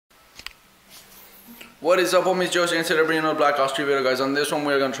What is up, homies? Josh, and today bringing another Black Ops 3 video, guys. On this one,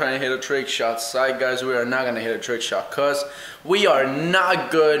 we're gonna try and hit a trick shot. Side, guys, we are not gonna hit a trick shot because we are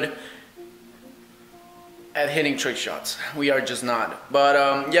not good at hitting trick shots. We are just not.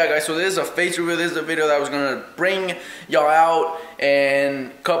 But yeah, guys. So this is a face review. This is a video that I was gonna bring y'all out,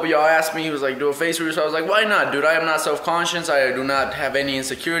 and a couple y'all asked me, he was like, do a face review. So I was like, why not, dude? I am not self-conscious. I do not have any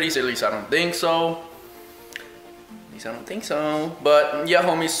insecurities. At least I don't think so. I don't think so, but yeah,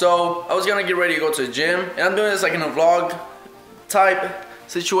 homie. So I was gonna get ready to go to the gym, and I'm doing this like in a vlog type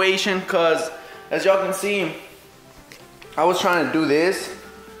situation, cause as y'all can see, I was trying to do this.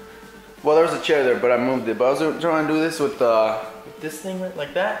 Well, there was a chair there, but I moved it. But I was trying to do this with this thing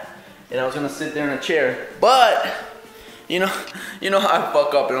like that, and I was gonna sit there in a chair. But you know how I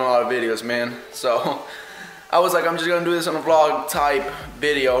fuck up in a lot of videos, man. So I was like, I'm just gonna do this on a vlog type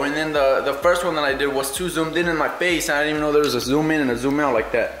video. And then the first one that I did was too zoomed in my face, and I didn't even know there was a zoom in and a zoom out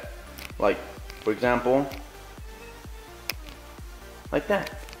like that. Like, for example, like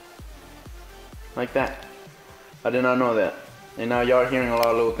that. Like that. I did not know that. And now y'all are hearing a lot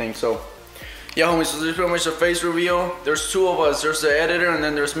of little things. So yeah, homies, so this is pretty much a face reveal. There's two of us. There's the editor, and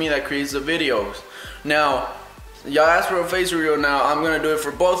then there's me that creates the videos. Now, y'all asked for a face reveal. Now I'm gonna do it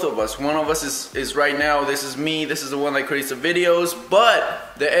for both of us. One of us is right now, this is me, this is the one that creates the videos,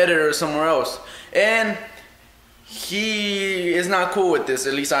 but the editor is somewhere else, and he is not cool with this.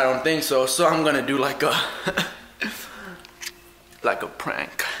 At least I don't think so. So I'm gonna do like a like a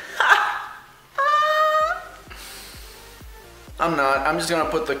prank. I'm not. I'm just gonna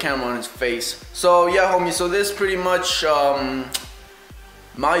put the camera on his face. So yeah, homie, so this is pretty much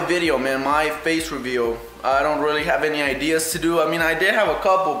my video, man, my face reveal. I don't really have any ideas to do. I mean, I did have a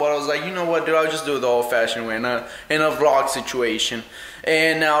couple, but I was like, you know what, dude, I'll just do it the old-fashioned way, in a vlog situation.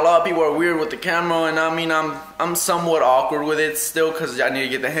 And now a lot of people are weird with the camera, and I mean, I'm somewhat awkward with it still, because I need to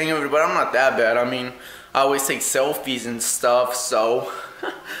get the hang of it, but I'm not that bad. I mean, I always take selfies and stuff, so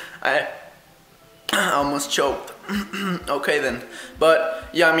I almost choked. Okay then. But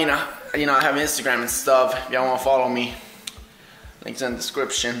yeah, I mean, I have Instagram and stuff. If y'all want to follow me, links in the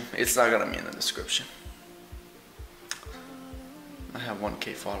description. It's not gonna be in the description. I have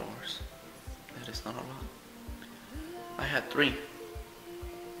 1K followers. That is not a lot. I had 3.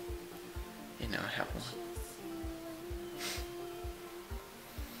 And now I have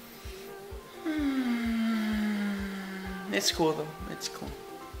 1. It's cool though. It's cool.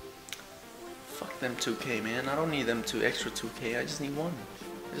 Fuck them 2K, man. I don't need them extra 2K. I just need 1.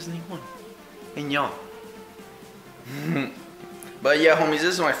 I just need 1. And y'all. But yeah, homies,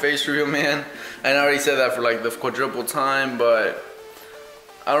 this is my face reveal, man. And I already said that for like the quadruple time, but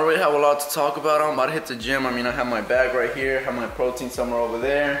I don't really have a lot to talk about. I'm about to hit the gym. I mean, I have my bag right here, I have my protein somewhere over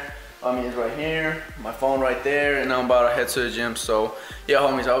there. I mean, it's right here, my phone right there, and I'm about to head to the gym. So yeah,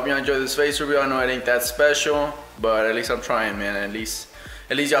 homies, I hope you enjoyed this face reveal. I know it ain't that special, but at least I'm trying, man. At least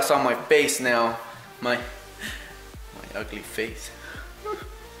y'all saw my face now, my ugly face.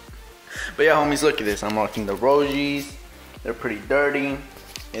 But yeah, homies, look at this. I'm rocking the Rogis. They're pretty dirty. And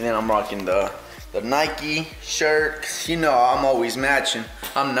then I'm rocking the Nike shirt. You know, I'm always matching.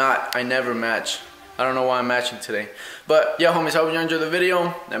 I'm not. I never match. I don't know why I'm matching today. But yeah, homies, hope you enjoyed the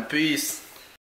video. And peace.